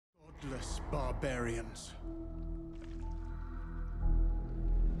Godless barbarians.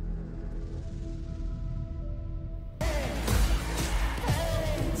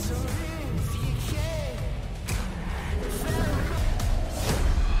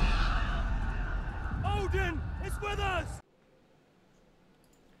 Odin is with us!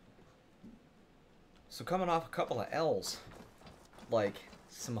 So coming off a couple of L's, like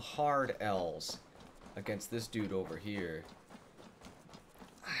some hard L's against this dude over here.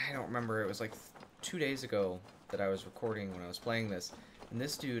 I don't remember, it was like 2 days ago that I was recording when I was playing this, and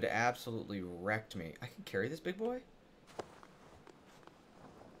this dude absolutely wrecked me. I can carry this big boy?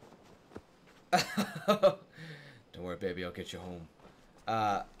 Don't worry, baby, I'll get you home.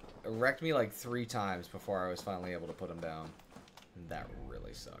 Wrecked me like 3 times before I was finally able to put him down. That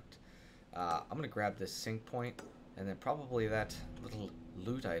really sucked. I'm gonna grab this sync point, and then probably that little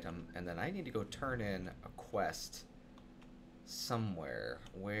loot item, and then I need to go turn in a quest somewhere.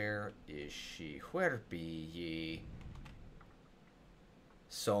 Where is she? Where be ye?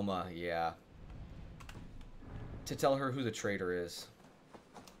 Soma, yeah. To tell her who the traitor is.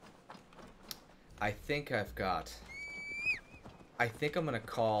 I think I'm gonna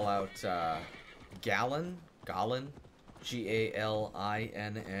call out Galen,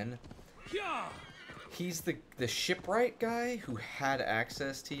 G-A-L-I-N-N. He's the shipwright guy who had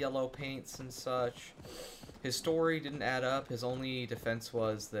access to yellow paints and such. His story didn't add up. His only defense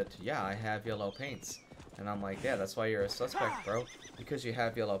was that, yeah, I have yellow paints. And I'm like, yeah, that's why you're a suspect, bro. Because you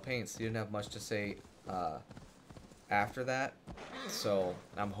have yellow paints. You didn't have much to say after that. So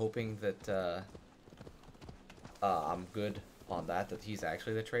I'm hoping that I'm good on that he's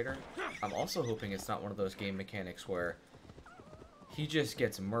actually the traitor. I'm also hoping it's not one of those game mechanics where he just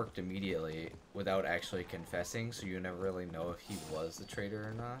gets murked immediately without actually confessing, so you never really know if he was the traitor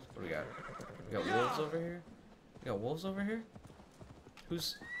or not. What do we got? We got wolves over here? We got wolves over here?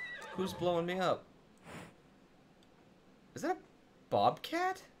 Who's blowing me up? Is that a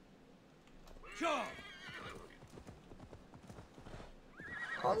bobcat? Oh,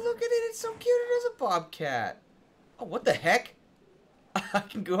 look at it, it's so cute, it is a bobcat. Oh, what the heck? I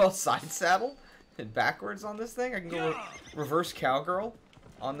can go outside saddle and backwards on this thing. I can go reverse cowgirl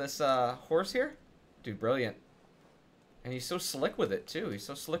on this horse here. Dude, brilliant. And he's so slick with it, too. He's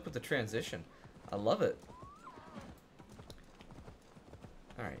so slick with the transition. I love it.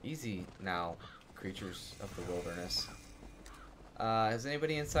 Alright, easy now, creatures of the wilderness. Is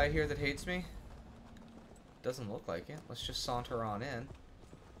anybody inside here that hates me? Doesn't look like it. Let's just saunter on in.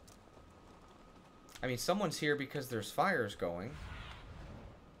 I mean, someone's here because there's fires going.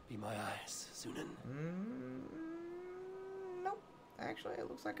 Be my eyes, Sunan. Nope. Actually, it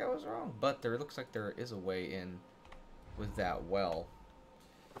looks like I was wrong. But there looks like there is a way in with that well.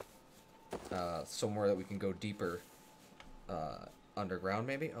 Somewhere that we can go deeper underground,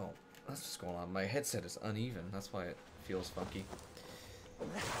 maybe? Oh, that's what's going on. My headset is uneven. That's why it feels funky.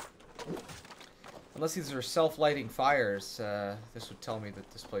 Unless these are self-lighting fires, this would tell me that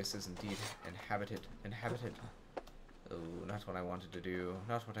this place is indeed inhabited. Oh, not what I wanted to do.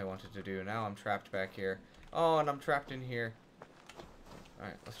 Not what I wanted to do. Now I'm trapped back here. Oh, and I'm trapped in here.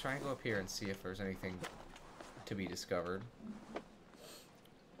 Alright, let's try and go up here and see if there's anything to be discovered.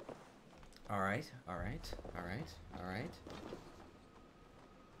 Alright, alright, alright, alright.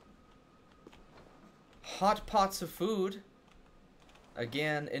 Hot pots of food.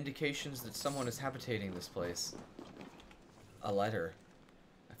 Again, indications that someone is habitating this place. A letter.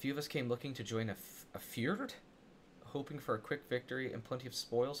 A few of us came looking to join a fjord, hoping for a quick victory and plenty of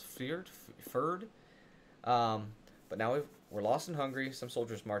spoils. Fjord. But now we're lost and hungry. Some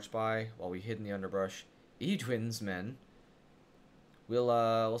soldiers marched by while we hid in the underbrush. Edwin's men.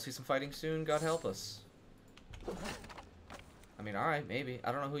 We'll see some fighting soon. God help us. I mean, all right, maybe.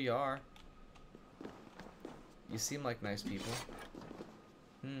 I don't know who you are. You seem like nice people.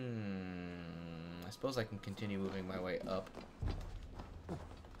 I suppose I can continue moving my way up.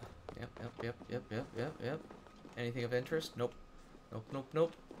 Yep. Anything of interest? Nope.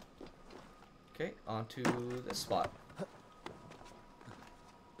 Nope. Okay, onto this spot.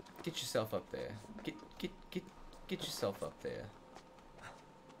 Get yourself up there. Get yourself up there.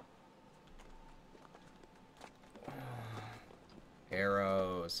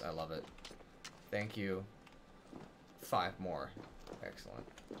 Arrows. I love it. Thank you. 5 more. Excellent.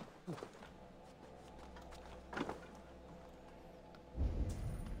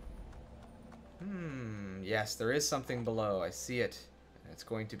 Yes, there is something below. I see it. It's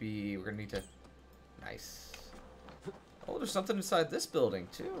going to be... We're going to need to... Nice. Oh, there's something inside this building,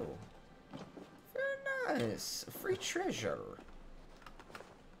 too. Very nice. Free treasure.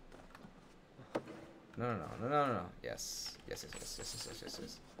 No. Yes. Yes.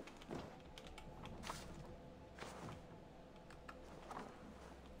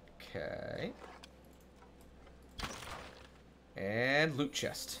 Okay. And loot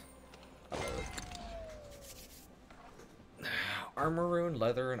chest. Armor rune,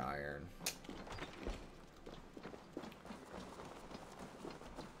 leather, and iron.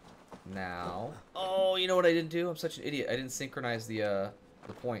 Now, oh, you know what I didn't do? I'm such an idiot. I didn't synchronize the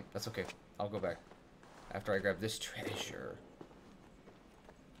point. That's okay. I'll go back after I grab this treasure.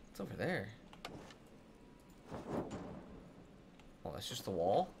 It's over there. Oh, that's just the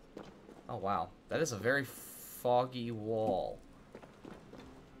wall? Oh, wow. That is a very foggy wall.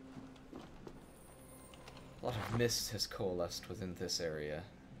 A lot of mist has coalesced within this area.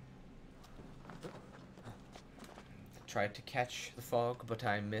 Tried to catch the fog, but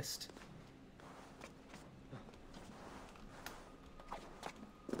I missed.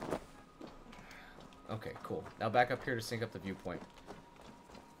 Okay, cool. Now back up here to sync up the viewpoint.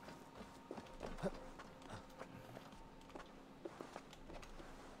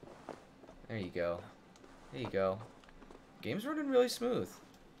 There you go. There you go. Game's running really smooth.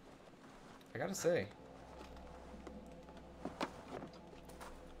 I gotta say.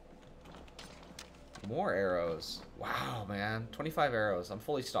 More arrows. Wow, man. 25 arrows. I'm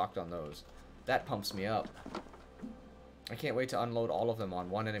fully stocked on those. That pumps me up. I can't wait to unload all of them on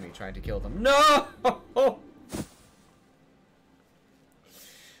one enemy trying to kill them. No!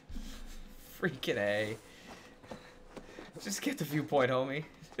 Freaking A. Just get the viewpoint, homie.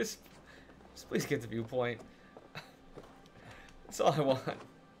 Just please get the viewpoint. That's all I want.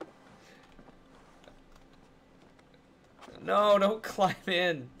 No, don't climb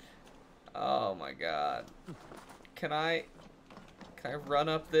in. Oh my god. Can I run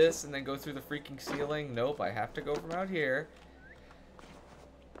up this and then go through the freaking ceiling? Nope, I have to go from out here.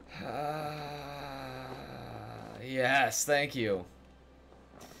 Yes, thank you.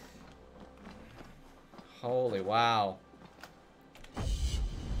 Holy wow.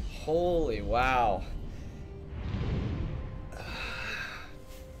 Holy wow. I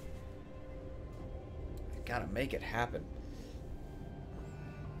gotta make it happen.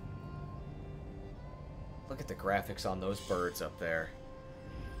 Look at the graphics on those birds up there.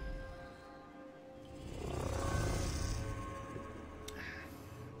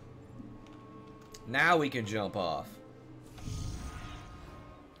 Now we can jump off.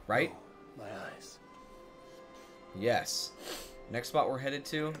 Right? Oh, my eyes. Yes. Next spot we're headed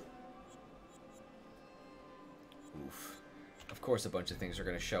to. Oof. Of course a bunch of things are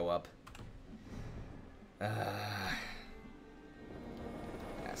going to show up.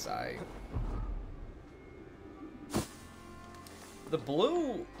 Yes, The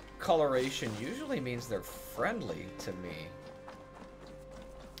blue coloration usually means they're friendly to me.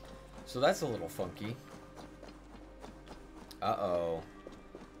 So that's a little funky. Uh-oh.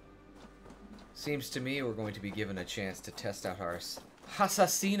 Seems to me we're going to be given a chance to test out our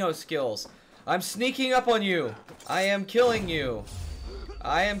assassino skills. I'm sneaking up on you. I am killing you.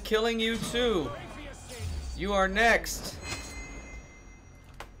 I am killing you too. You are next.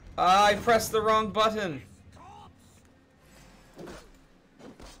 I pressed the wrong button.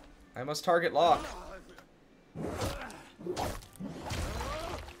 I must target lock.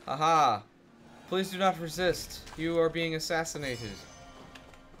 Haha. Please do not resist. You are being assassinated.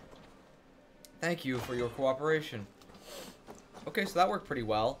 Thank you for your cooperation. Okay, so that worked pretty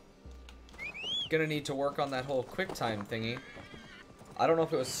well. Gonna need to work on that whole quick time thingy. I don't know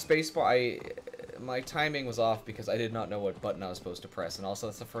if it was spacebar. My timing was off because I did not know what button I was supposed to press, and also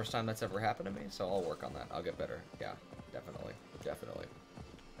that's the first time that's ever happened to me, so I'll work on that. I'll get better. Yeah, definitely. Definitely.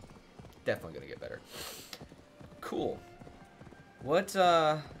 Definitely gonna get better. Cool. What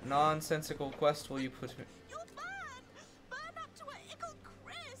nonsensical quest will you put me? You'll burn! Burn up to a ickle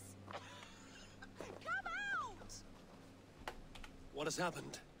crisp! Come out! What has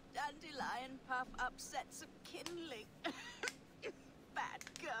happened? Dandelion puff upset some kindling. Bad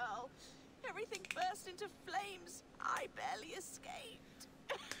girl. Everything burst into flames. I barely escaped.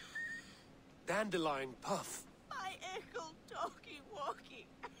 Dandelion Puff. My ickle talkie-walkie.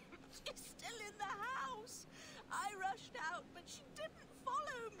 She's still in the house. I rushed out, but she didn't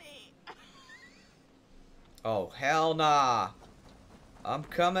follow me. Oh, hell nah. I'm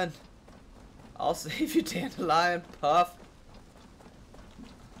coming. I'll save you, Dandelion Puff.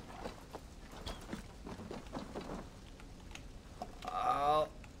 Oh,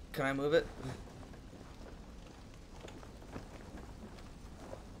 can I move it?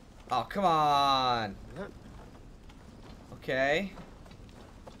 Oh, come on. Okay.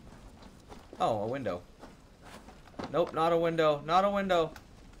 Oh, a window. Nope, not a window. Not a window.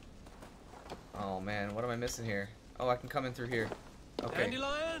 Oh, man. What am I missing here? Oh, I can come in through here. Okay.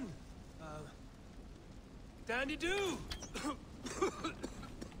 Dandelion? Dandy-do!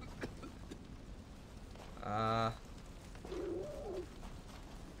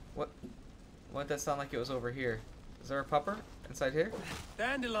 What? Why'd that sound like it was over here? Is there a pupper inside here?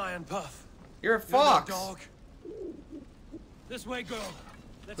 Dandelion Puff. You're a You're fox! no dog. This way, girl.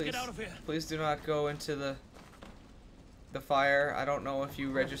 Let's Please, get out of here. please do not go into the fire. I don't know if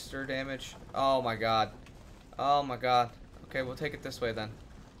you register damage. Oh my god. Oh my god. Okay, we'll take it this way then.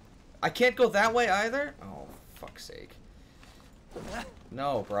 I can't go that way either? Oh, fuck's sake.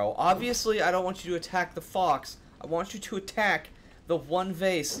 No, bro. Obviously, I don't want you to attack the fox. I want you to attack the one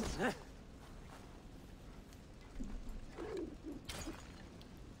vase.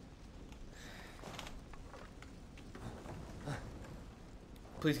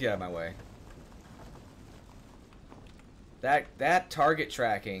 Please get out of my way. That target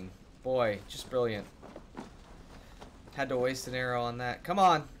tracking, boy, just brilliant. Had to waste an arrow on that. Come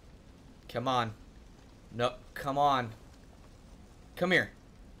on. Come on. No, come on. Come here.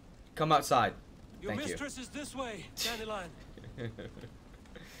 Come outside. Your Thank mistress is this way, Dandelion. you.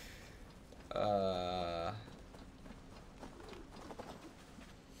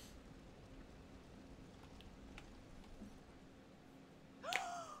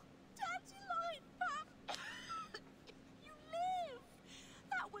 Dandelion Puff! You live!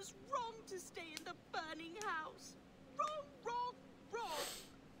 That was wrong to stay in the burning house. Wrong, wrong, wrong.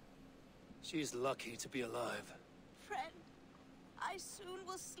 She's lucky to be alive. Friend, I soon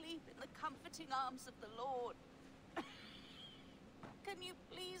will sleep in the comforting arms of the Lord. Can you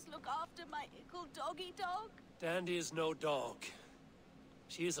please look after my ickle doggy dog? Dandy is no dog.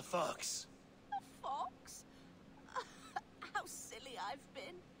 She is a fox. A fox? How silly I've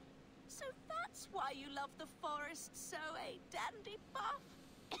been. So that's why you love the forest so, eh, Dandy Buff?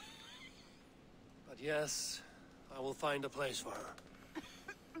 But yes, I will find a place for her.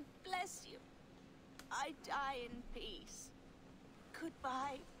 Bless you. I die in peace.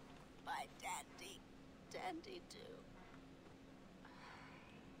 Goodbye, my Dandy. Dandy do.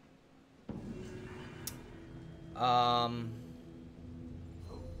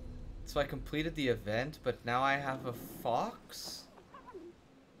 So I completed the event, but now I have a fox?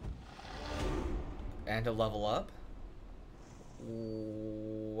 And a level up?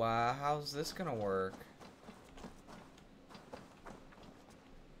 Wow, how's this gonna work?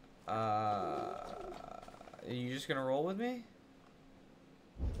 Are you just gonna roll with me?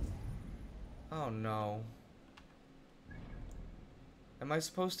 Oh no. Am I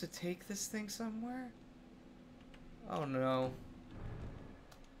supposed to take this thing somewhere? Oh no.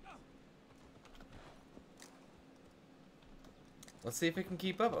 Let's see if it can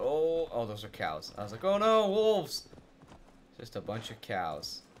keep up. Oh, those are cows. I was like, oh no, wolves! Just a bunch of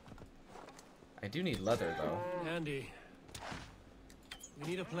cows. I do need leather though. Andy, we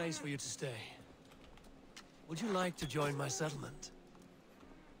need a place for you to stay. Would you like to join my settlement?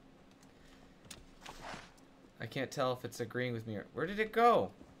 I can't tell if it's agreeing with me or... Where did it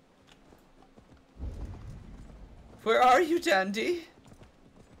go? Where are you, Dandy?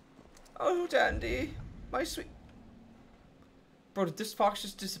 Oh, Dandy. My sweet... Bro, did this fox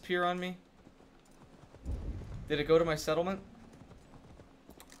just disappear on me? Did it go to my settlement?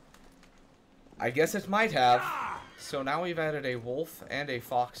 I guess it might have. So now we've added a wolf and a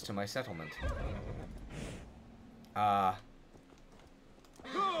fox to my settlement.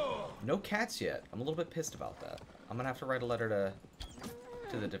 No cats yet. I'm a little bit pissed about that. I'm gonna have to write a letter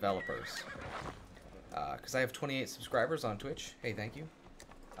to the developers. Because I have 28 subscribers on Twitch. Hey, thank you.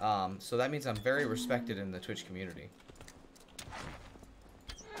 So that means I'm very respected in the Twitch community.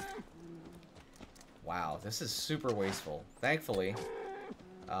 Wow, this is super wasteful. Thankfully,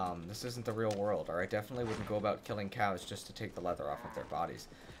 this isn't the real world, or I definitely wouldn't go about killing cows just to take the leather off of their bodies.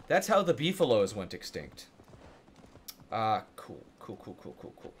 That's how the beefaloes went extinct. Cool.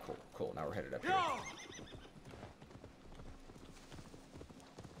 Cool. Now we're headed up here.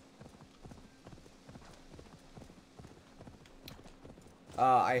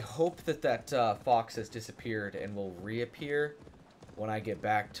 I hope that fox has disappeared and will reappear when I get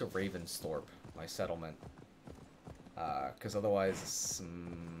back to Ravensthorpe, my settlement. Because otherwise,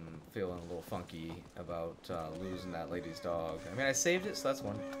 I'm feeling a little funky about losing that lady's dog. I mean, I saved it, so that's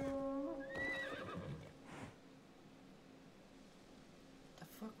one. The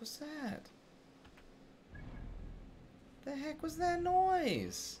fuck was that? The heck was that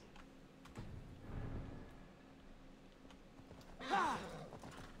noise?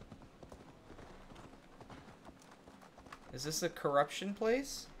 Is this a corruption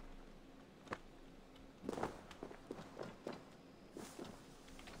place?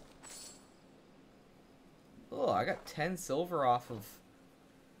 Oh, I got 10 silver off of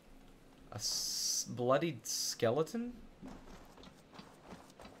a bloodied skeleton?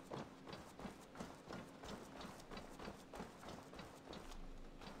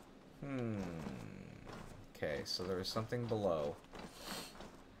 Okay, so there is something below.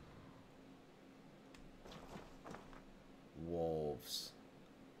 Wolves.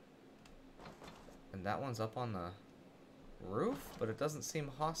 And that one's up on the roof, but it doesn't seem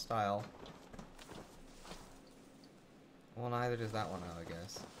hostile. Well, neither does that one, I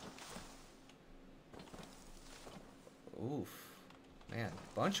guess. Oof. Man,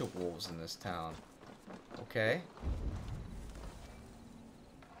 bunch of wolves in this town. Okay.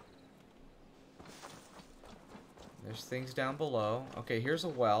 There's things down below. Okay, here's a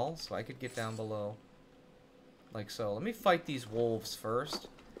well, so I could get down below. Like so. Let me fight these wolves first.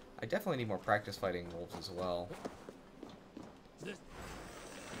 I definitely need more practice fighting wolves as well.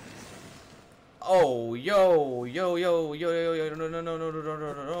 Oh, yo, yo, yo, yo, yo, yo, no, no, no, no, no, no,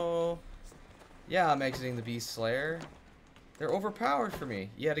 no, no, no. Yeah, I'm exiting the Beast Slayer. They're overpowered for me.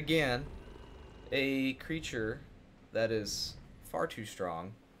 Yet again, a creature that is far too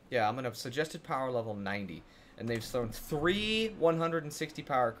strong. Yeah, I'm gonna suggested power level 90, and they've thrown 3 160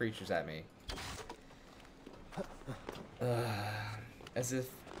 power creatures at me. As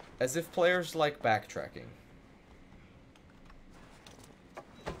if players like backtracking.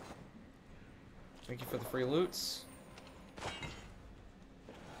 Thank you for the free loots.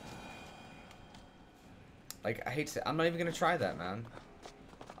 Like, I hate to say, I'm not even gonna try that, man.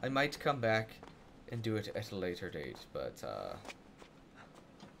 I might come back and do it at a later date, but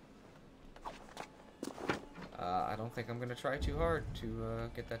I don't think I'm gonna try too hard to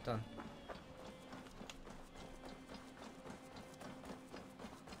get that done.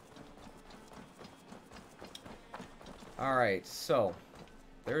 Alright, so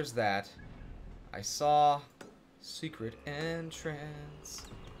there's that. I saw secret entrance.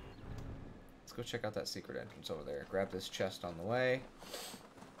 Let's go check out that secret entrance over there. Grab this chest on the way.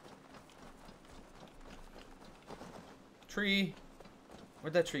 Tree.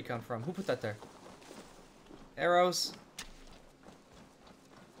 Where'd that tree come from? Who put that there? Arrows.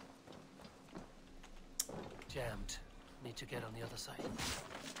 Jammed. Need to get on the other side.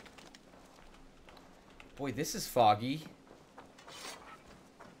 Boy, this is foggy.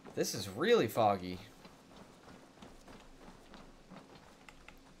 This is really foggy.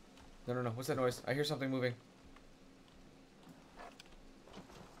 No, no, no. What's that noise? I hear something moving.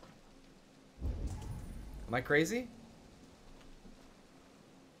 Am I crazy?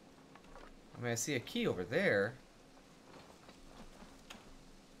 I mean, I see a key over there.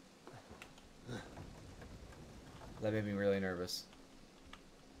 That made me really nervous.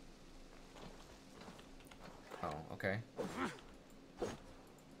 Oh, okay.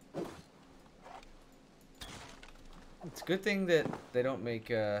 It's a good thing that they don't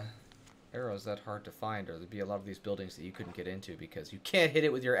make arrows that hard to find, or there'd be a lot of these buildings that you couldn't get into because you can't hit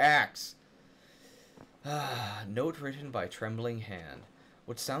it with your axe. Note written by trembling hand.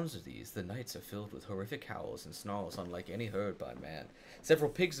 What sounds are these? The nights are filled with horrific howls and snarls unlike any heard by man.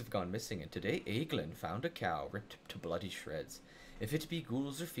 Several pigs have gone missing, and today Aiglin found a cow ripped to bloody shreds. If it be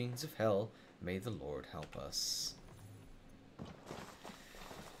ghouls or fiends of hell, may the Lord help us.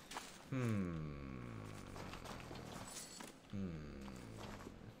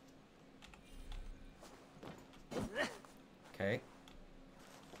 Okay.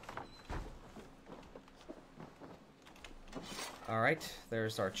 All right,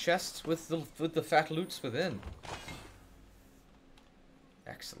 there's our chests with the fat loots within.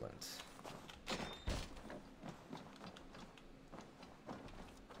 Excellent.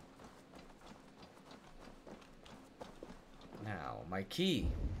 Now, my key.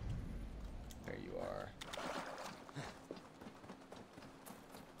 There you are.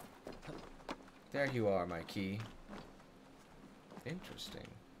 There you are, my key. Interesting.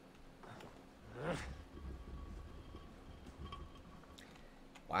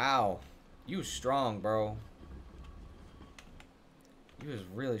 Wow. You was strong, bro. You was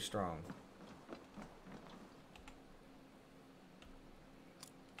really strong.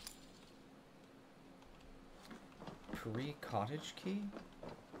 Pre-cottage key?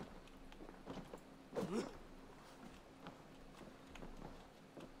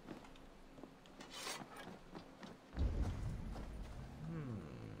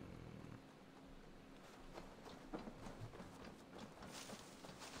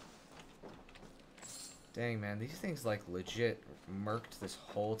 Dang, man, these things, like, legit murked this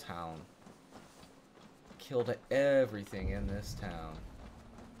whole town. Killed everything in this town.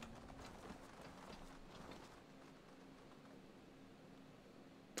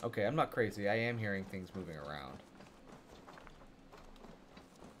 Okay, I'm not crazy. I am hearing things moving around.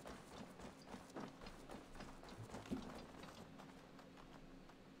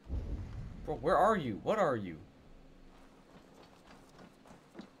 Bro, where are you? What are you?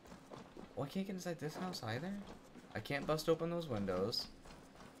 I can't get inside this house either? I can't bust open those windows.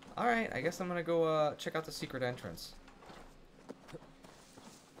 Alright, I guess I'm gonna go check out the secret entrance.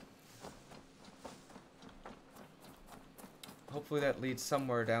 Hopefully that leads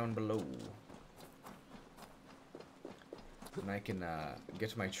somewhere down below. And I can get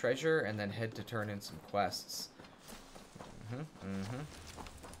to my treasure and then head to turn in some quests.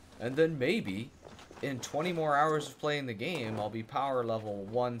 And then maybe in 20 more hours of playing the game, I'll be power level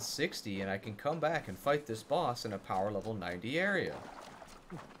 160 and I can come back and fight this boss in a power level 90 area.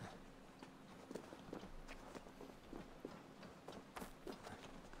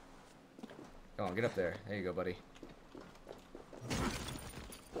 Come on, get up there. There you go, buddy.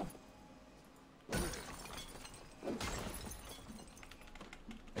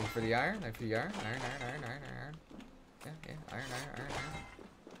 Ready for the iron? Ready for the iron? Iron. Yeah, iron.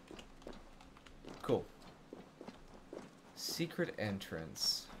 Cool. Secret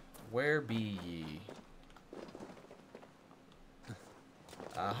entrance. Where be ye?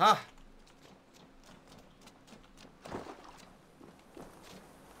 Aha!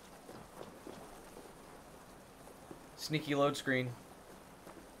 Sneaky load screen.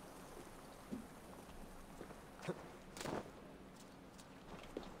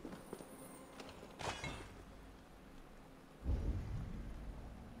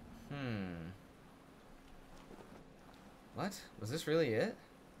 What? Was this really it?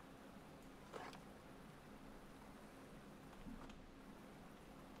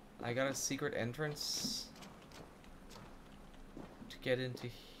 I got a secret entrance to get into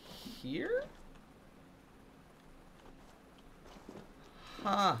here?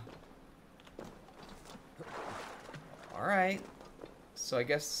 Huh. Alright. So I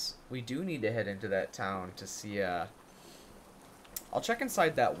guess we do need to head into that town to see, I'll check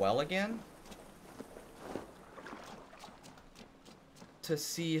inside that well again. To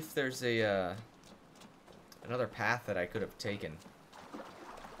see if there's a, another path that I could have taken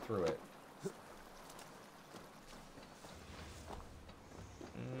through it.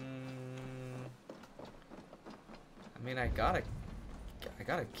 I mean, I got a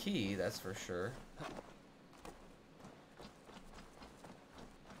key, that's for sure.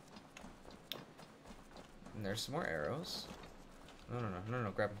 And there's some more arrows.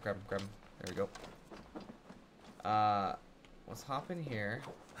 No, grab them. There we go. Let's hop in here.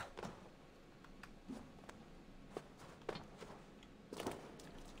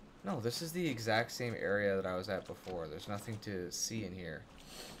 No, this is the exact same area that I was at before. There's nothing to see in here.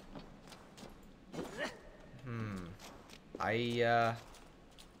 I'm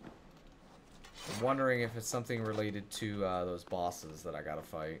wondering if it's something related to those bosses that I gotta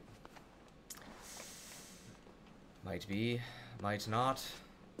fight. Might be, might not.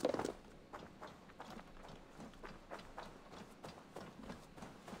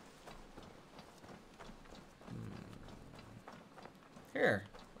 Here,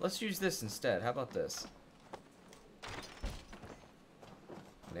 let's use this instead. How about this?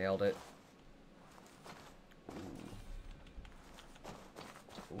 Nailed it.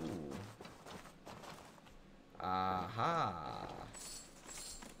 Ooh. Aha.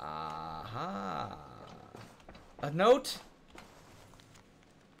 Aha. A note?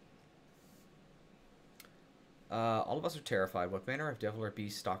 All of us are terrified. What manner of devil or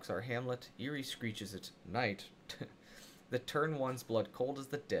beast stalks our hamlet? Eerie screeches at night. That turn one's blood cold as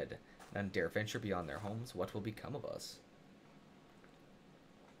the dead. None dare venture beyond their homes. What will become of us?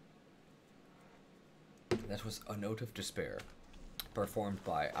 That was a note of despair. Performed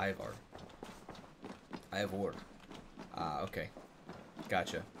by Ivor. Okay.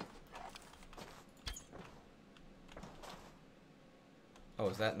 Gotcha. Oh,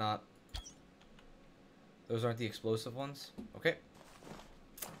 is that not... Those aren't the explosive ones? Okay.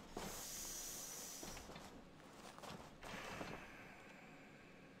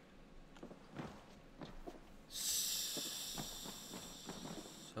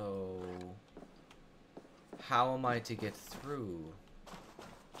 So... how am I to get through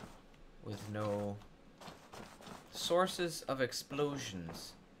with no sources of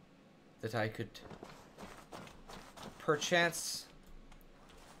explosions that I could perchance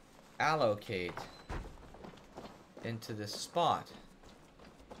allocate into this spot?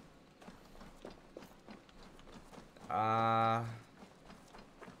 Gosh,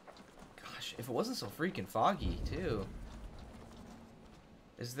 if it wasn't so freaking foggy too.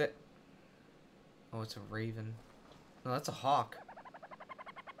 Is that... oh, it's a raven. No, that's a hawk.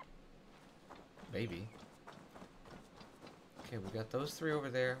 Maybe. Okay, we got those three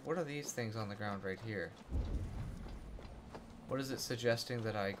over there. What are these things on the ground right here? What is it suggesting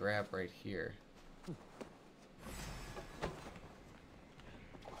that I grab right here?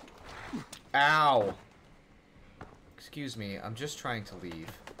 Ow! Excuse me, I'm just trying to leave.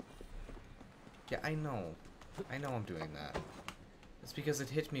 Yeah, I know. I know I'm doing that. It's because it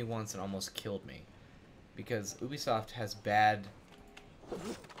hit me once and almost killed me. Because Ubisoft has bad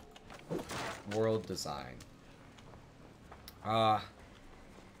world design. Alright,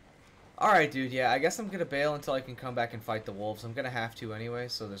 dude, yeah, I guess I'm gonna bail until I can come back and fight the wolves. I'm gonna have to anyway,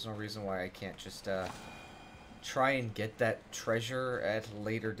 so there's no reason why I can't just, try and get that treasure at a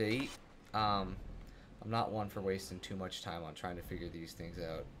later date. I'm not one for wasting too much time on trying to figure these things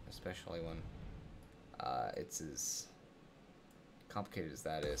out, especially when, it's as complicated as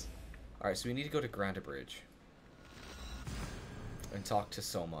that is. Alright, so we need to go to Granda Bridge. And talk to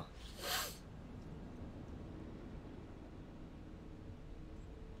Soma.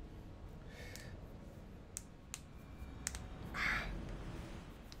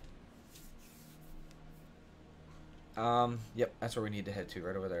 Yep, that's where we need to head to,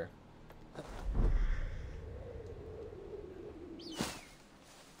 right over there.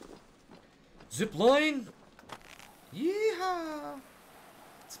 Zip line! Yeehaw!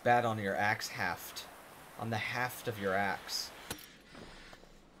 It's bad on your axe haft. On the haft of your axe.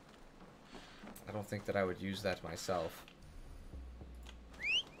 I don't think that I would use that myself.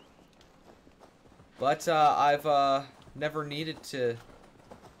 But, I've, never needed to...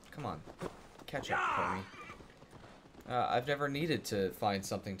 Come on. Catch up, pony. I've never needed to find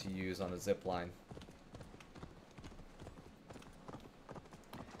something to use on a zip line.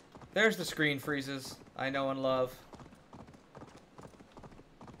 There's the screen freezes I know and love.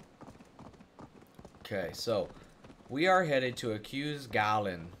 Okay, so we are headed to accuse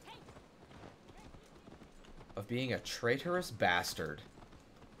Galen of being a traitorous bastard.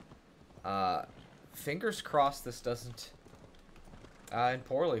 Fingers crossed this doesn't end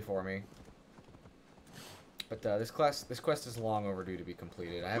poorly for me. But this quest is long overdue to be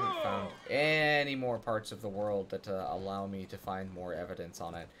completed. I haven't found any more parts of the world that allow me to find more evidence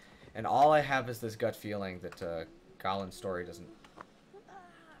on it. And all I have is this gut feeling that Galen's story doesn't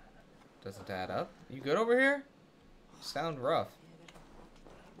add up. You good over here? You sound rough.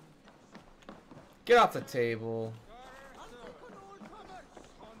 Get off the table.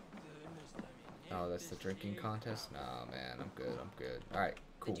 Oh, that's the drinking contest? Nah, man, I'm good. Alright,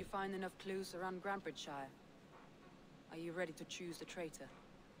 cool. Did you find enough clues around Grandbridgeshire? Are you ready to choose the traitor?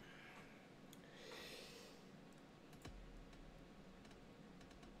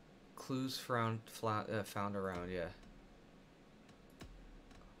 Clues found around, yeah.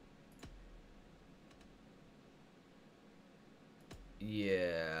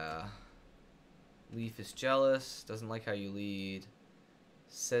 Yeah. Leaf is jealous, doesn't like how you lead.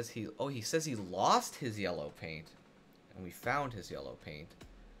 Says he says he lost his yellow paint. And we found his yellow paint.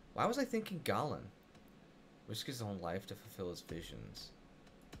 Why was I thinking Galen? Risk his own life to fulfill his visions.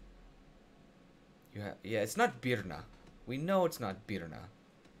 Yeah, it's not Birna. We know it's not Birna.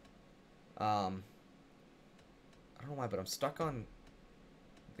 I don't know why, but I'm stuck on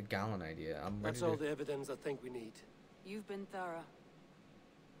the Galen idea. That's all the evidence I think we need. You've been thorough.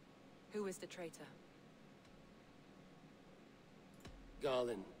 Who is the traitor?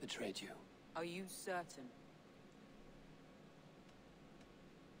 Galen betrayed you. Are you certain?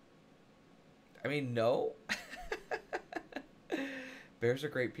 I mean, no. Bears are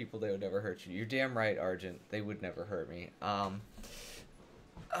great people. They would never hurt you. You're damn right, Argent. They would never hurt me. I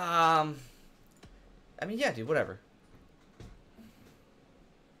mean, yeah, dude, whatever.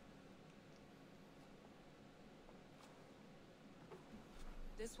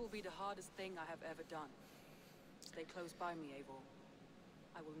 This will be the hardest thing I have ever done. Stay close by me, Eivor.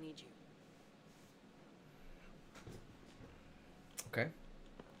 I will need you. Okay.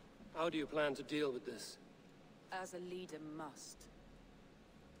 How do you plan to deal with this? As a leader must.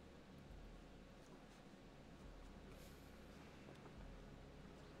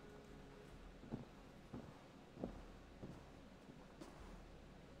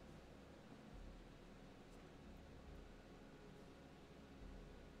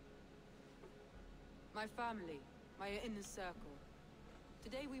 My family, my inner circle.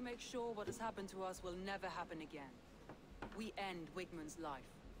 Today we make sure what has happened to us will never happen again. We end Wigmund's life.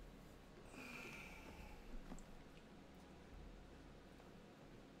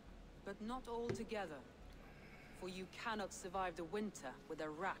 But not all together. For you cannot survive the winter with a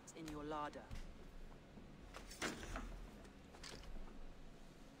rat in your larder.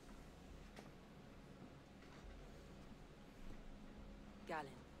 Galen.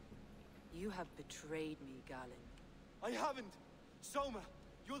 You have betrayed me, Galen. I haven't! Soma,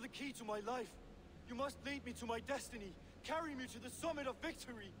 you're the key to my life. You must lead me to my destiny. Carry me to the summit of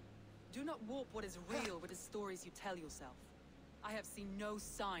victory. Do not warp what is real with the stories you tell yourself. I have seen no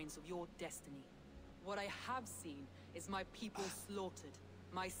signs of your destiny. What I have seen is my people slaughtered,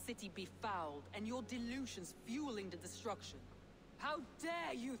 my city befouled, and your delusions fueling the destruction. How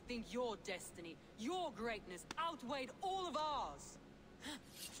dare you think your destiny, your greatness, outweighed all of ours?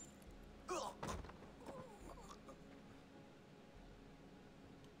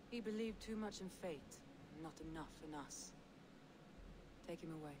 He believed too much in fate, not enough in us. Take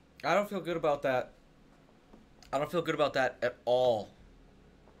him away. I don't feel good about that. I don't feel good about that at all.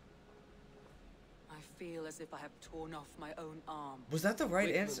 I feel as if I have torn off my own arm. Was that the right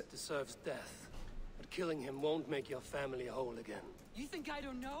Wickman answer? deserves death, but killing him won't make your family whole again. You think I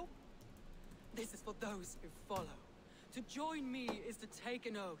don't know? This is for those who follow. To join me is to take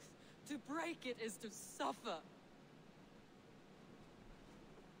an oath. To break it is to suffer.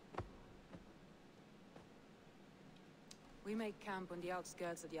 We make camp on the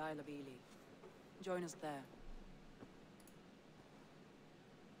outskirts of the Isle of Ely. Join us there.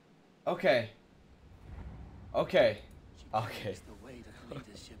 Okay. Okay. She Okay. carries the weight of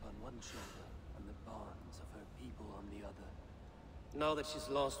leadership on one shoulder and the bonds of her people on the other. Now that she's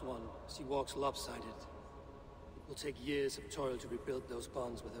lost one, she walks lopsided. It will take years of toil to rebuild those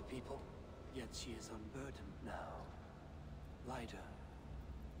bonds with her people. Yet she is unburdened now. Lighter.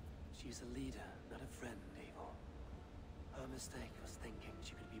 She is a leader, not a friend, Abel. Her mistake was thinking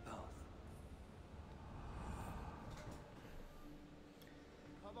she could be both.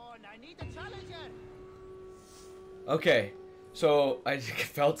 Come on, I need a challenger! Okay. So I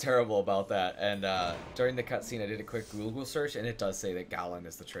felt terrible about that, and during the cutscene I did a quick Google search, and it does say that Galen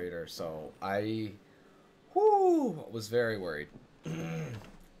is the traitor. So I, was very worried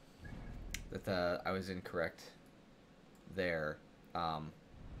that I was incorrect there.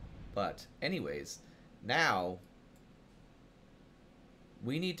 But anyways, now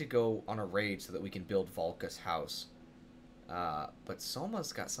we need to go on a raid so that we can build Volka's house. But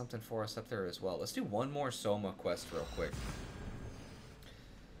Soma's got something for us up there as well. Let's do one more Soma quest real quick.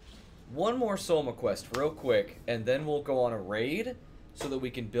 One more Soma quest real quick, and then we'll go on a raid so that we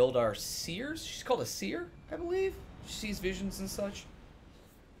can build our seers. She's called a seer, I believe. She sees visions and such.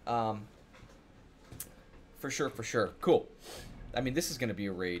 For sure. Cool. I mean, this is going to be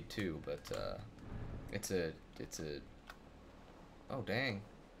a raid too, but it's a... Oh, dang.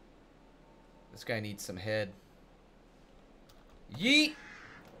 This guy needs some head. Yeet!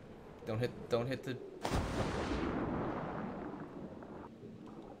 Don't hit the...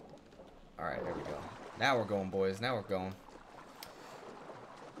 Alright, there we go. Now we're going, boys. Now we're going.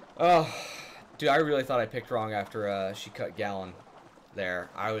 Oh, dude, I really thought I picked wrong after she cut Galen there.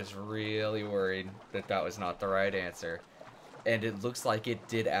 I was really worried that that was not the right answer. And it looks like it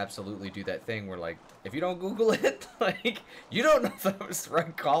did absolutely do that thing where, like, if you don't Google it, like, you don't know if that was the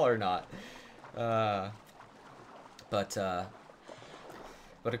right call or not. But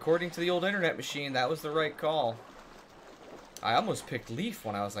according to the old internet machine, that was the right call. I almost picked Leaf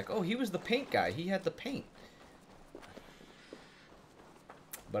when I was like, oh, he was the paint guy. He had the paint.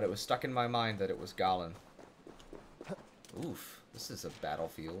 But it was stuck in my mind that it was Galen. Oof, this is a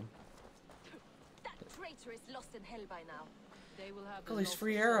battlefield. That traitor is lost in hell by now. They will have Look at the these lost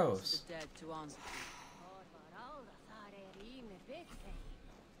free souls arrows. of the dead to answer to.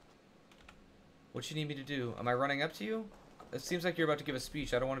 What you need me to do? Am I running up to you? It seems like you're about to give a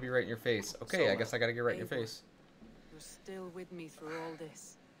speech. I don't want to be right in your face. Okay, I guess I gotta get right in your Abel, face. You're still with me through all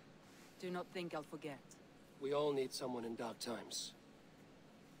this. Do not think I'll forget. We all need someone in dark times.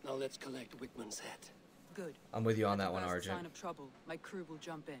 Now let's collect Wickman's head. Good. I'm with you on At that the one, first Argent. sign of trouble, my crew will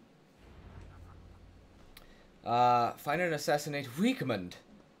jump in. Find and assassinate Wickman.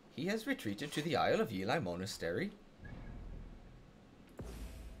 He has retreated to the Isle of Ely Monastery.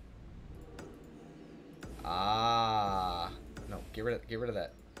 Ah, no, get rid of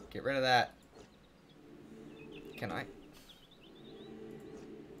that. Get rid of that. Can I?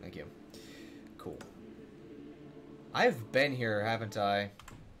 Thank you. Cool. I've been here, haven't I?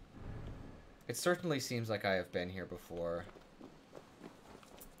 It certainly seems like I have been here before.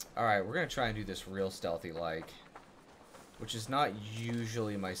 Alright, we're gonna try and do this real stealthy-like. Which is not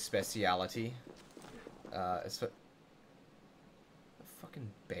usually my speciality. It's a fucking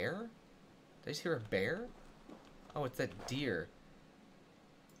bear? Did I just hear a bear? Oh, it's that deer.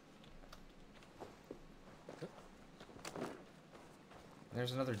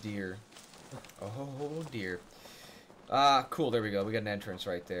 There's another deer. Oh, dear. Cool, there we go. We got an entrance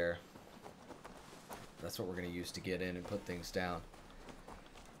right there. That's what we're going to use to get in and put things down.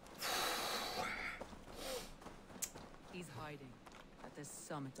 He's hiding at the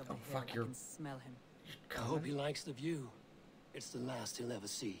summit of the Oh, hill. fuck, I you're- can smell him. I hope he likes the view. It's the last he'll ever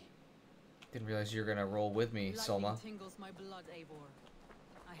see. Didn't realize you were gonna roll with me, Lightning Soma. tingles my blood, Eivor.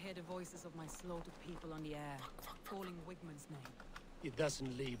 I hear the voices of my slaughtered people on the air, calling Wigmund's name. He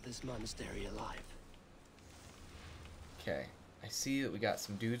doesn't leave this monastery alive. Okay, I see that we got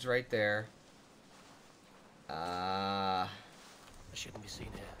some dudes right there. I shouldn't be seen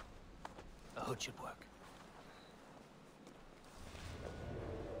here. A hood should work.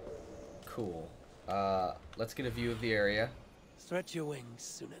 Cool. Let's get a view of the area. Stretch your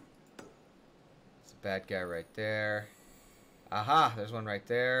wings, Sunan. There's a bad guy right there. Aha, there's one right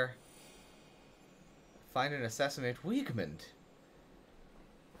there. Find and assassinate Wigmund.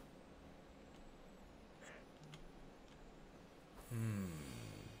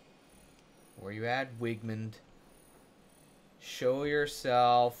 Where you at, Wigmund? Show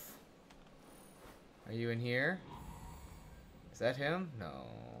yourself. Are you in here? Is that him? No,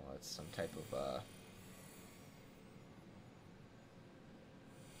 that's some type of,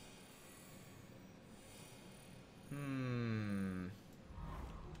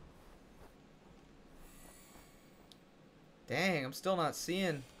 Dang, I'm still not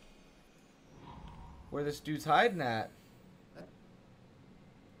seeing where this dude's hiding at.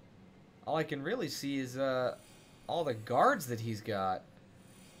 All I can really see is all the guards that he's got.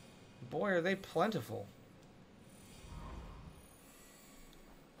 Boy, are they plentiful.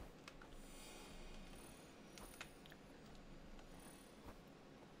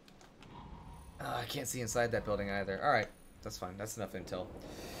 I can't see inside that building either. Alright, that's fine. That's enough intel.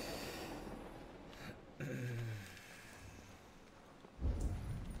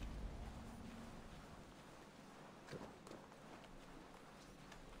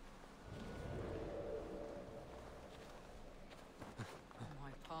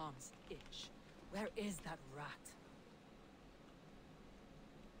 My palms itch. Where is that rat?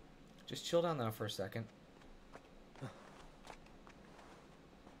 Just chill down now for a second. I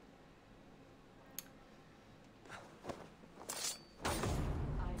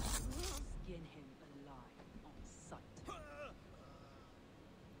skin him alive on sight.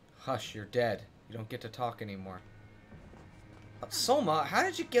 Hush, you're dead. You don't get to talk anymore. Soma, how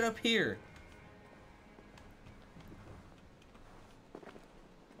did you get up here?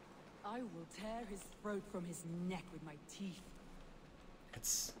 I will tear his throat from his neck with my teeth.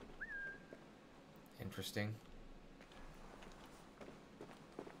 It's interesting.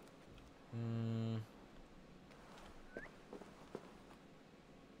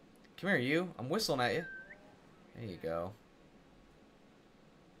 Come here, you. I'm whistling at you. There you go.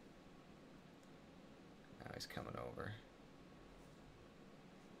 Now he's coming over.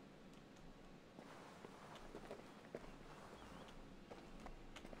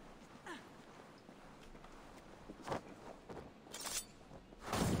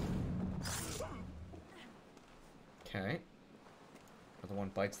 Okay. Another one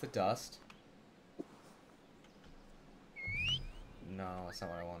bites the dust. No, that's not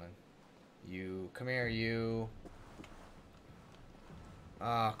what I wanted. You, come here, you.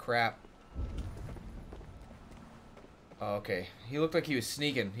 Ah, crap. Oh, okay. He looked like he was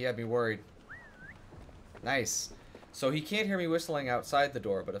sneaking. He had me worried. Nice. So he can't hear me whistling outside the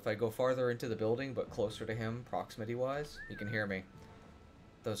door, but if I go farther into the building, but closer to him, proximity-wise, he can hear me.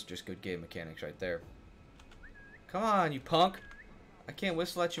 Those are just good game mechanics right there. Come on, you punk. I can't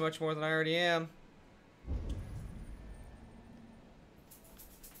whistle at you much more than I already am.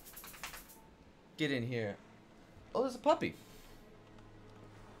 Get in here. Oh, there's a puppy.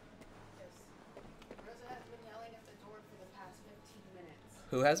 Rosa has been yelling at the door for the past 15 minutes.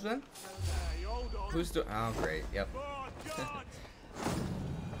 Who has been? Hey, hold on. Who's doing? Oh, great. Yep. Oh, God.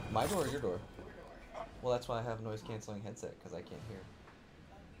 My door or your door? Your door. Well, that's why I have a noise canceling headset, because I can't hear.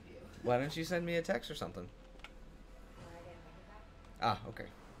 You do. Why don't you send me a text or something? I didn't think of that. Ah, okay.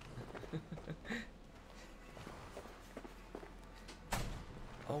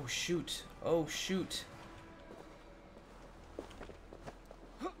 Oh, shoot. Oh, shoot.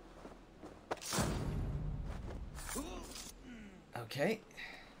 Okay.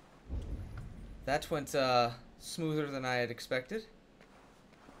 That went smoother than I had expected.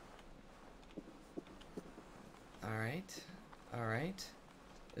 Alright. Alright.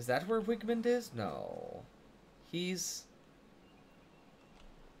 Is that where Wigmund is? No. He's...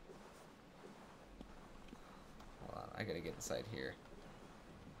 Hold on, I gotta get inside here.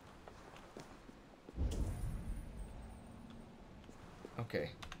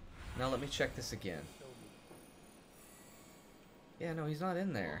 Okay. Now let me check this again. Yeah, no, he's not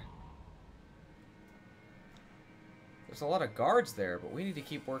in there. There's a lot of guards there, but we need to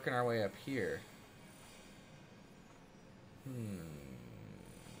keep working our way up here.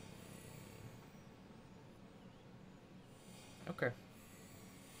 Okay.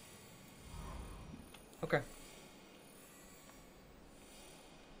 Okay.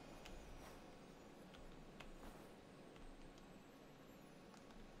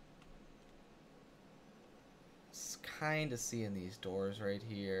 Kind of seeing these doors right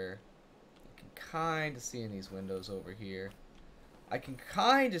here. I can kind of see in these windows over here. I can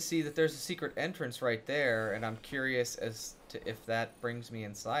kind of see that there's a secret entrance right there, and I'm curious as to if that brings me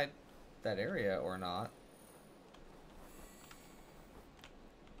inside that area or not.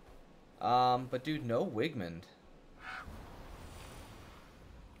 But dude, no Wigmund.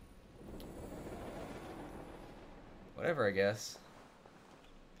 Whatever, I guess.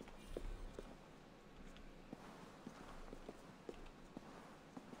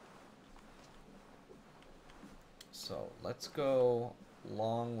 So, let's go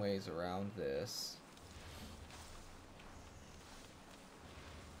long ways around this.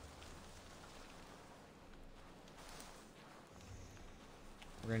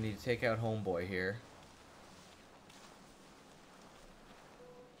 We're gonna need to take out Homeboy here.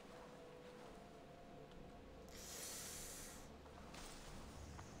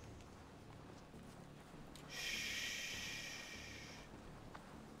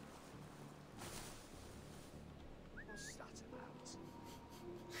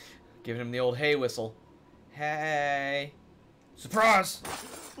 Giving him the old hay whistle. Hey! Surprise!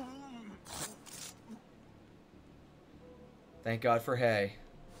 Thank God for hay.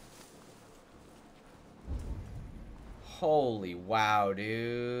 Holy wow,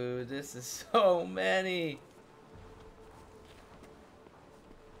 dude. This is so many.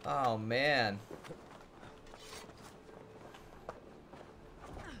 Oh, man.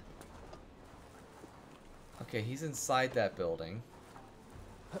 Okay, he's inside that building.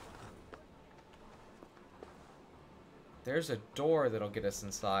 There's a door that'll get us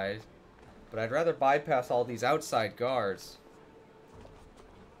inside, but I'd rather bypass all these outside guards.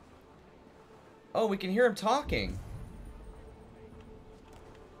 Oh, we can hear him talking.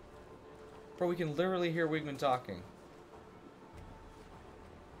 Bro, we can literally hear Wigmund talking.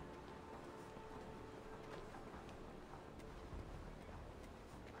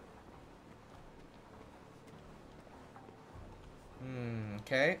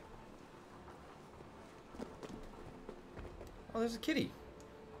 Okay. Oh, there's a kitty.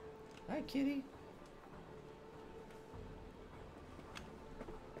 Hi, kitty.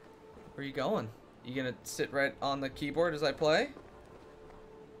 Where are you going? You gonna sit right on the keyboard as I play?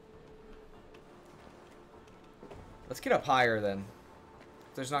 Let's get up higher then.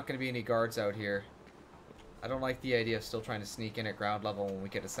 There's not gonna be any guards out here. I don't like the idea of still trying to sneak in at ground level when we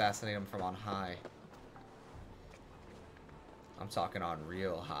could assassinate them from on high. I'm talking on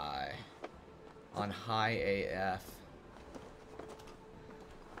real high. On high AF.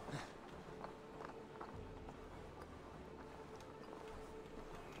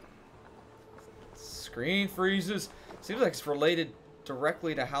 Screen freezes. Seems like it's related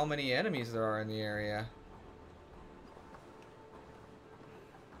directly to how many enemies there are in the area.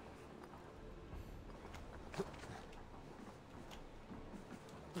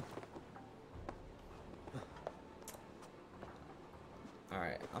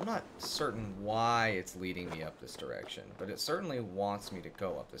 Alright, I'm not certain why it's leading me up this direction, but it certainly wants me to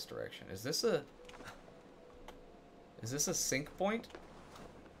go up this direction. Is this a sync point?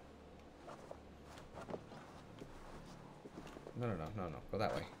 No. Go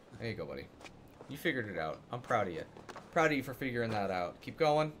that way. There you go, buddy. You figured it out. I'm proud of you. Proud of you for figuring that out. Keep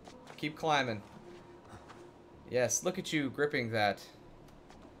going. Keep climbing. Yes, look at you gripping that.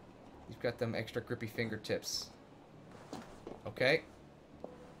 You've got them extra grippy fingertips. Okay.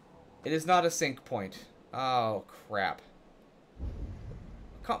 It is not a sync point. Oh, crap.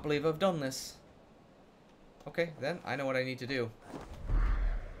 I can't believe I've done this. Okay, then I know what I need to do.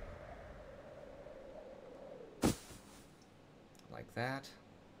 Like that.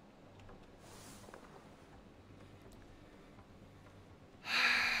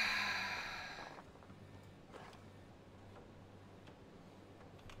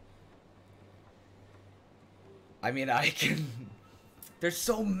 I mean, I can... There's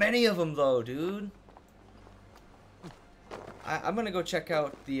so many of them, though, dude. I'm gonna go check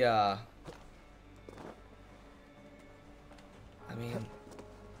out the, I mean...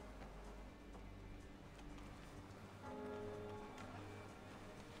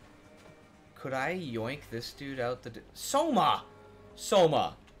 Could I yoink this dude out the... Soma!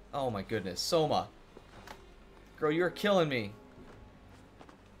 Soma! Oh my goodness, Soma. Girl, you're killing me.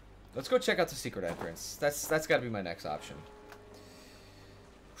 Let's go check out the secret entrance. That's gotta be my next option.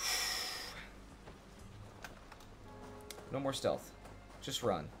 No more stealth. Just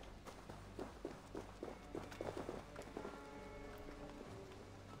run.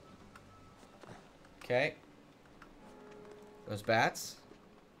 Okay. Those bats.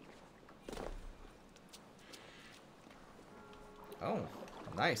 Oh,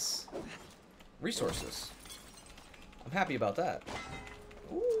 nice. Resources. I'm happy about that.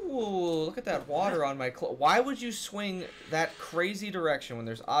 Ooh, look at that water on my clothes. Why would you swing that crazy direction when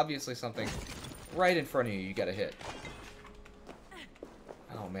there's obviously something right in front of you you gotta hit?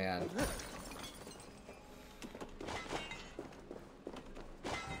 Oh, man.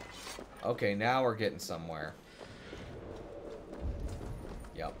 Okay, now we're getting somewhere.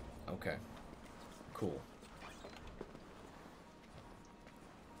 Yep. Okay. Cool.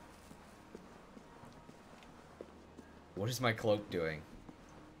 What is my cloak doing?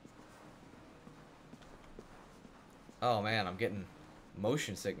 Oh man, I'm getting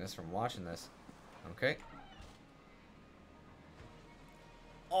motion sickness from watching this. Okay.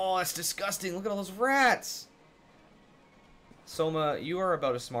 Oh, it's disgusting. Look at all those rats. Soma, you are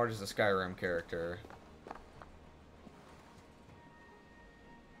about as smart as a Skyrim character.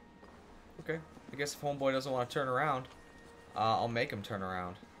 Okay. I guess if Homeboy doesn't want to turn around, I'll make him turn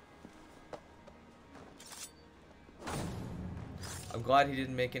around. I'm glad he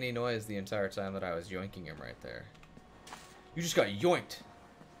didn't make any noise the entire time that I was yoinking him right there. You just got yoinked!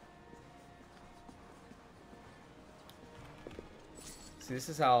 See, this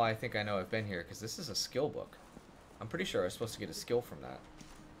is how I think I know I've been here, because this is a skill book. I'm pretty sure I was supposed to get a skill from that.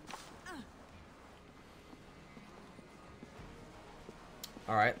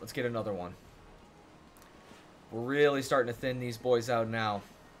 Alright, let's get another one. We're really starting to thin these boys out now.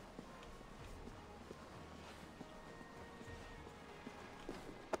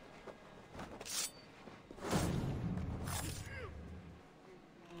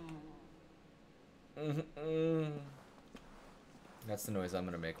 That's the noise I'm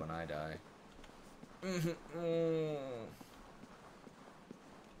gonna make when I die.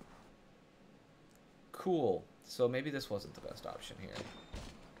 Cool. So maybe this wasn't the best option here.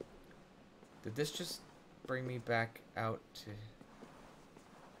 Did this just bring me back out to...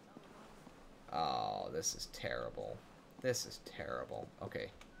 Oh, this is terrible. This is terrible. Okay.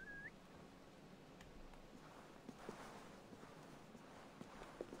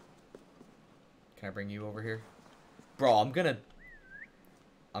 Can I bring you over here? Bro, I'm gonna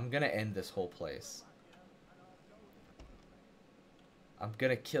end this whole place. I'm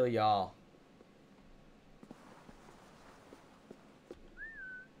gonna kill y'all.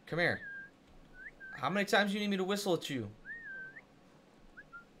 Come here. How many times do you need me to whistle at you?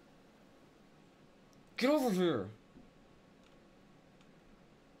 Get over here.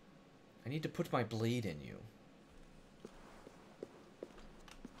 I need to put my blade in you.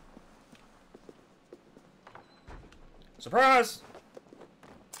 Surprise!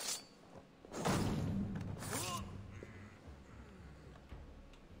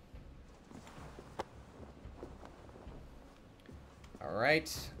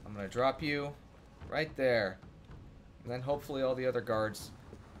 Alright, I'm gonna drop you right there. And then hopefully all the other guards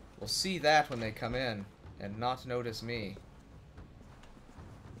will see that when they come in and not notice me.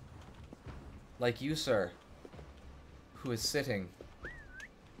 Like you, sir, who is sitting.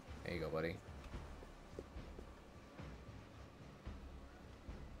 There you go, buddy.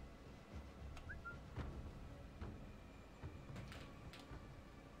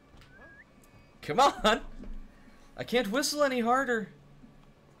 Come on! I can't whistle any harder.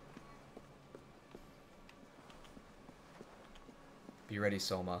 Be ready,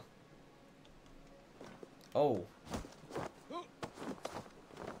 Soma. Oh.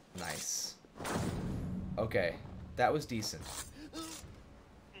 Nice. Okay, that was decent.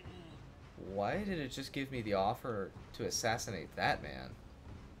 Why did it just give me the offer to assassinate that man?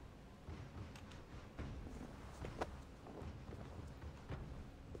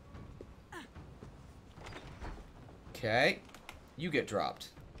 Okay, you get dropped.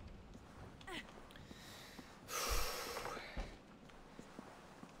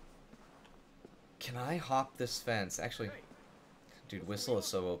 Can I hop this fence? Actually, dude, Whistle is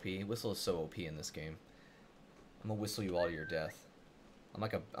so OP. Whistle is so OP in this game. I'm gonna whistle you all to your death. I'm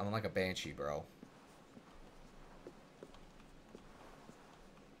like a banshee, bro.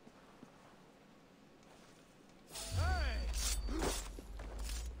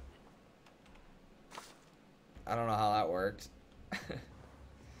 I don't know how that worked.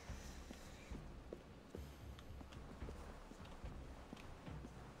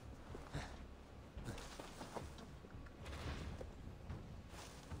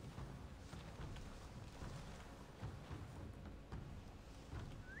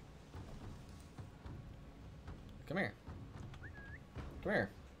 Come here. Come here.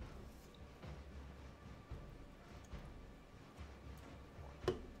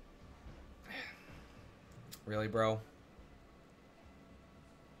 Really, bro?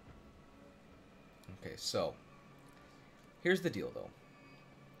 Okay, so here's the deal, though.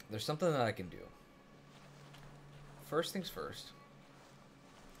 There's something that I can do. First things first.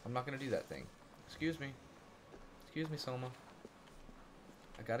 I'm not gonna do that thing. Excuse me. Excuse me, Soma.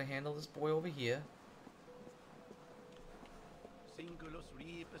 I gotta handle this boy over here. Singulus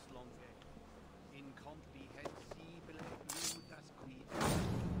rebus longe, incomprehensibile mutas quid,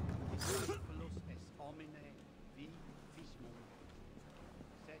 discipulus es homine vi fismum,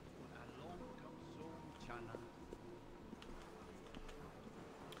 sed ut alloncam sum chana.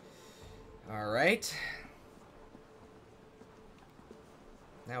 Alright.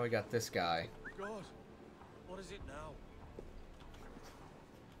 Now we got this guy. God, what is it now?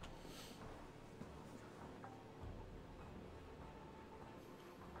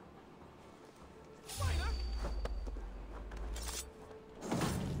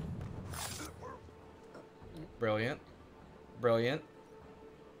 Brilliant. Brilliant.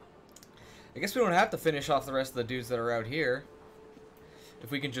 I guess we don't have to finish off the rest of the dudes that are out here. If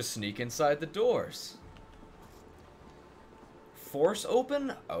we can just sneak inside the doors. Force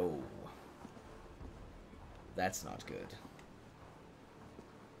open? Oh. That's not good.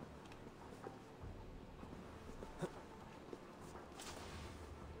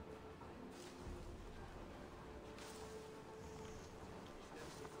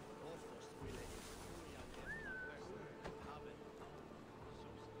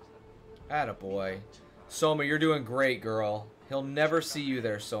 Attaboy. Soma, you're doing great, girl. He'll never see you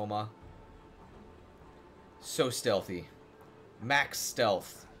there, Soma. So stealthy. Max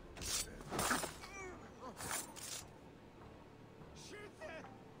stealth.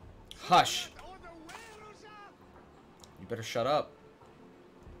 Hush. You better shut up.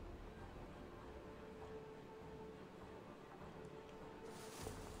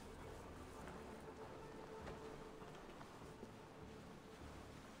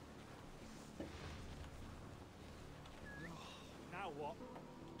 Now what?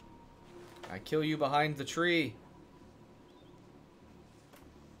 I kill you behind the tree.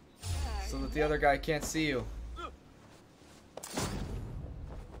 So that the other guy can't see you.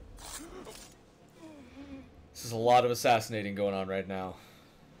 This is a lot of assassinating going on right now.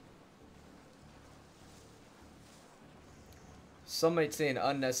 Some might say an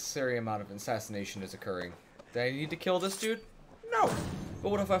unnecessary amount of assassination is occurring. Do I need to kill this dude? No! But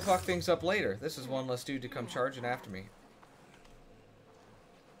what if I fuck things up later? This is one less dude to come charging after me.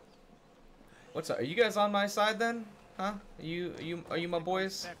 What's up? Are you guys on my side then? Huh? Are you my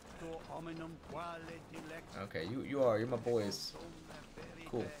boys? Okay, you are. You're my boys.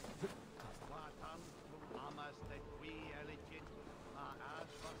 Cool.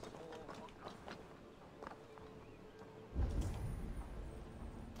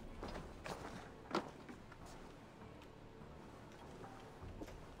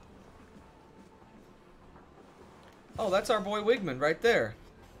 Oh, that's our boy Wigman right there.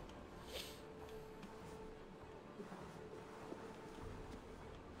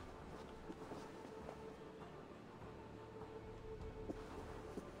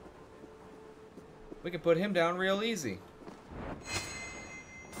 We can put him down real easy.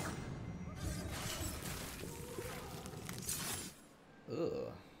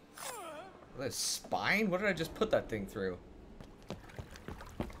 Ugh. That spine? What did I just put that thing through?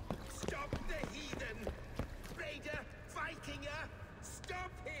 Stop the heathen! Raider, Vikinger,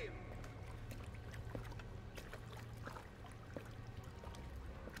 stop him!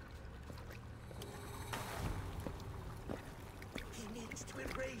 He needs to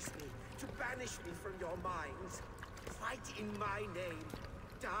erase me, to banish me from your minds. Fight in my name.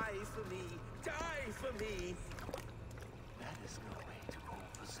 Die for me. Die for me. That is no way to call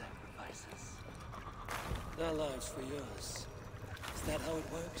for sacrifices. Their lives for yours. Is that how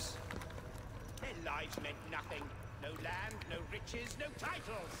it works? Their lives meant nothing. No land, no riches, no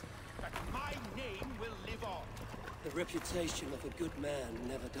titles. But my name will live on. The reputation of a good man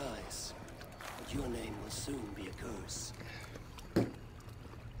never dies. But your name will soon be a curse.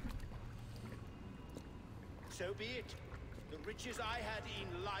 So be it. The riches I had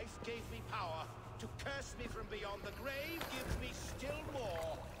in life gave me power. To curse me from beyond the grave gives me still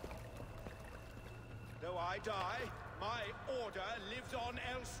more. Though I die, my order lives on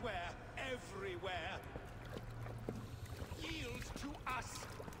elsewhere, everywhere. Yield to us.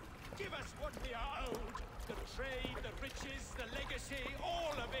 Give us what we are owed. The trade, the riches, the legacy,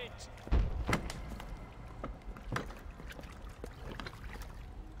 all of it.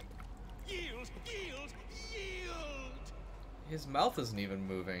 Yield, yield, yield! His mouth isn't even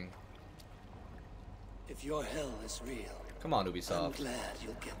moving. If your hell is real, Come on, I'm Ubisoft. glad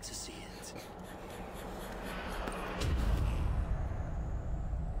you'll get to see it.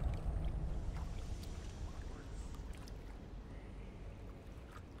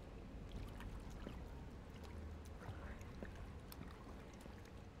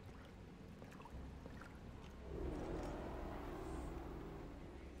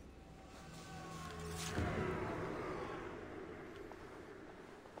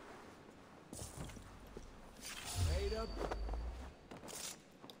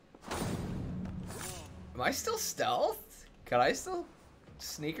 Am I still stealth? Can I still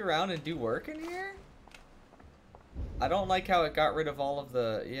sneak around and do work in here? I don't like how it got rid of all of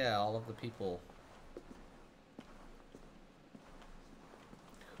the, all of the people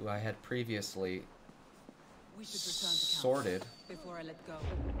who I had previously We should return to camp sorted. before I let go.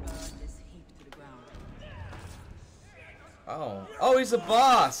 Burn this heap to the ground. Oh. Oh, he's a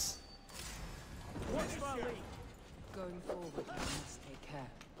boss! Going forward, we must take care.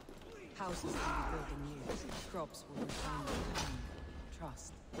 Houses will be built anew. Crops will return to time.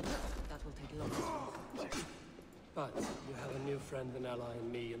 Trust. That will take longer to work. But you have a new friend and ally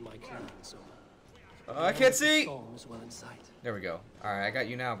in me and my clan, so... I can't see! Storm is well in sight. There we go. Alright, I got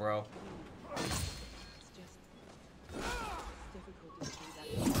you now, bro. It's just... difficult to see that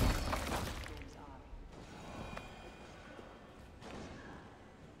in Storm's eye.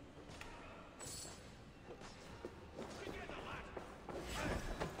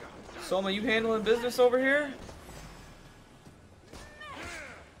 Soma, you handling business over here?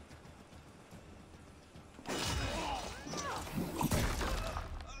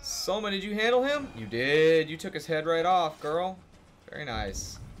 Soma, did you handle him? You did. You took his head right off, girl. Very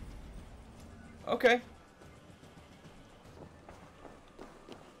nice. Okay.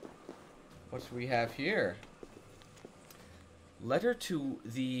 What do we have here? Letter to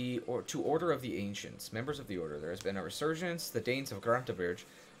Order of the Ancients. Members of the Order. There has been a resurgence. The Danes of Grantaberg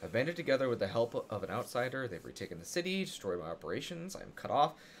have banded together with the help of an outsider. They've retaken the city, destroyed my operations. I am cut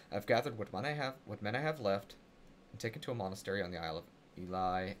off. I've gathered what men I have left, and taken to a monastery on the Isle of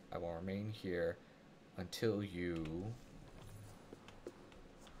Eli. I will remain here until you...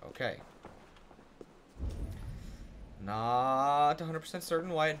 Okay. Not 100% certain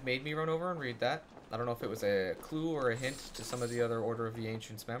why it made me run over and read that. I don't know if it was a clue or a hint to some of the other Order of the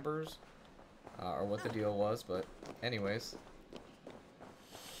Ancients members, or what the deal was, but anyways.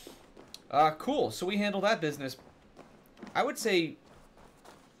 Cool. So we handled that business, I would say,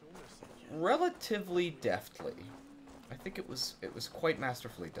 relatively deftly. I think it was quite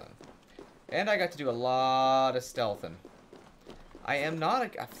masterfully done. And I got to do a lot of stealthing. I am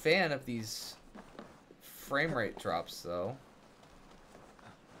not a fan of these frame rate drops, though.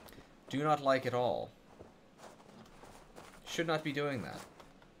 Do not like at all. Should not be doing that.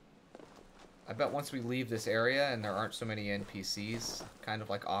 I bet once we leave this area and there aren't so many NPCs kind of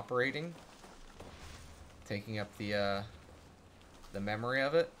like operating, taking up the memory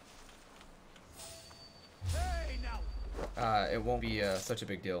of it, it won't be such a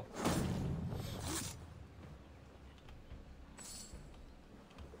big deal.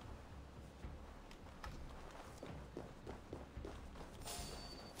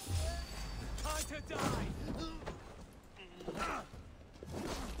 Time to die!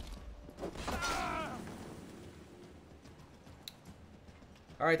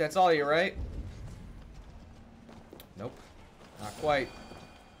 Alright, that's all you, right? Nope. Not quite.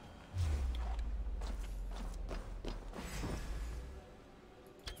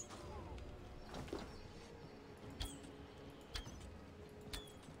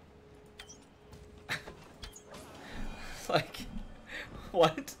 Like,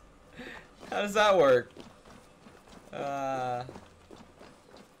 what? How does that work?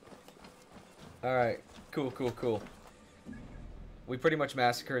 Alright. Cool. We pretty much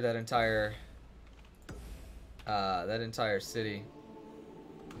massacred that entire city.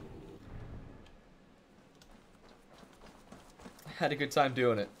 Had a good time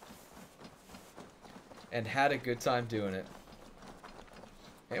doing it. And had a good time doing it.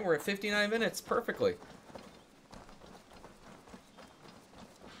 And we're at 59 minutes perfectly.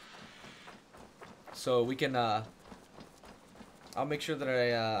 So we can, I'll make sure that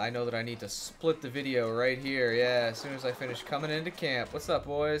I know that I need to split the video right here. Yeah, as soon as I finish coming into camp. What's up,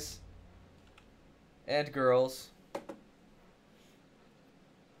 boys? And girls.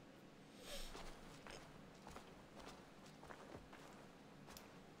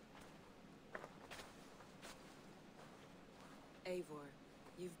 Eivor,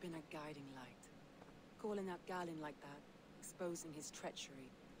 you've been a guiding light. Calling out Galin like that, exposing his treachery,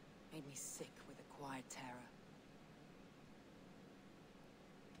 made me sick with a quiet terror.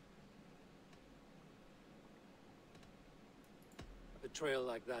 A betrayal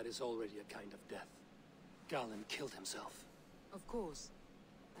like that is already a kind of death. Galen killed himself. Of course.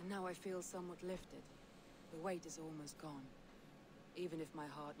 And now I feel somewhat lifted. The weight is almost gone. Even if my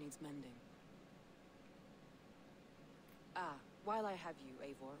heart needs mending. Ah, while I have you,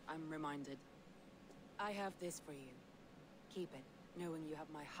 Eivor, I'm reminded. I have this for you. Keep it, knowing you have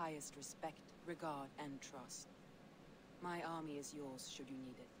my highest respect, regard, and trust. My army is yours, should you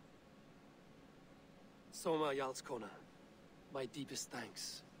need it. Soma Jarlskona, my deepest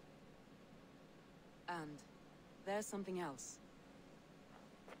thanks. And there's something else.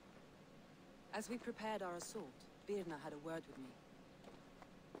 As we prepared our assault, Birna had a word with me.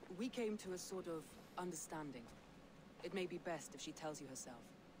 We came to a sort of understanding. It may be best if she tells you herself.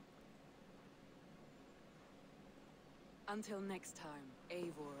 Until next time,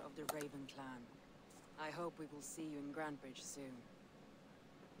 Eivor of the Raven Clan. I hope we will see you in Grantebridge soon.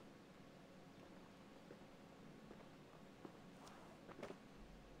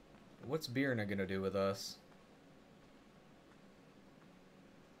 What's Birna gonna do with us?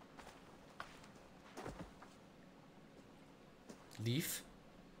 Leaf?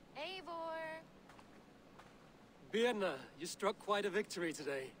 Eivor! Birna, you struck quite a victory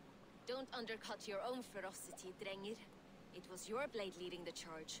today. Don't undercut your own ferocity, Drengir. It was your blade leading the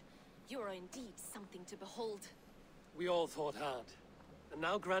charge. You are indeed something to behold. We all fought hard. And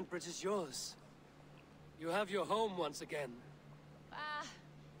now Grantebridge is yours. You have your home once again. Ah,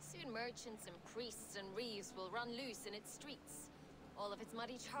 soon merchants and priests and reeves will run loose in its streets. All of its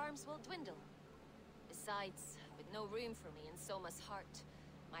muddy charms will dwindle. Besides, with no room for me in Soma's heart,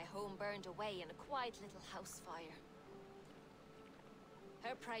 my home burned away in a quiet little house fire.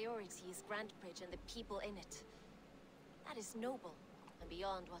 Her priority is Grantebridge and the people in it. That is noble, and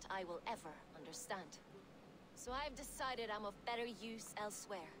beyond what I will ever understand. So I've decided I'm of better use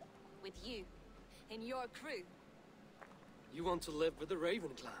elsewhere. With you, in your crew. You want to live with the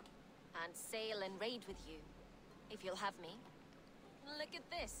Raven Clan? And sail and raid with you, if you'll have me. Look at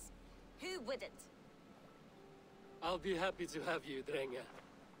this. Who wouldn't? I'll be happy to have you, Drenga.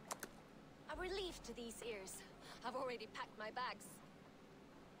 A relief to these ears. I've already packed my bags.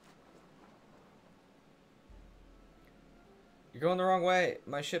 You're going the wrong way.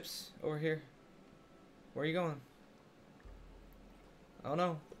 My ship's over here. Where are you going? Oh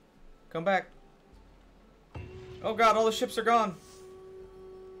no. Come back. Oh god, all the ships are gone.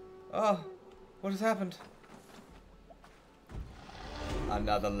 Oh, what has happened?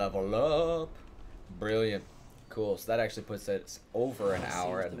 Another level up. Brilliant. Cool, so that actually puts it over an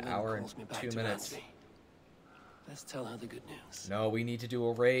hour and 2 minutes. Let's tell her the good news. No, we need to do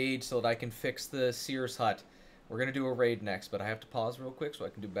a raid so that I can fix the Seer's hut. We're going to do a raid next, but I have to pause real quick so I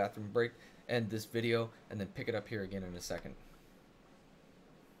can do bathroom break, end this video, and then pick it up here again in a second.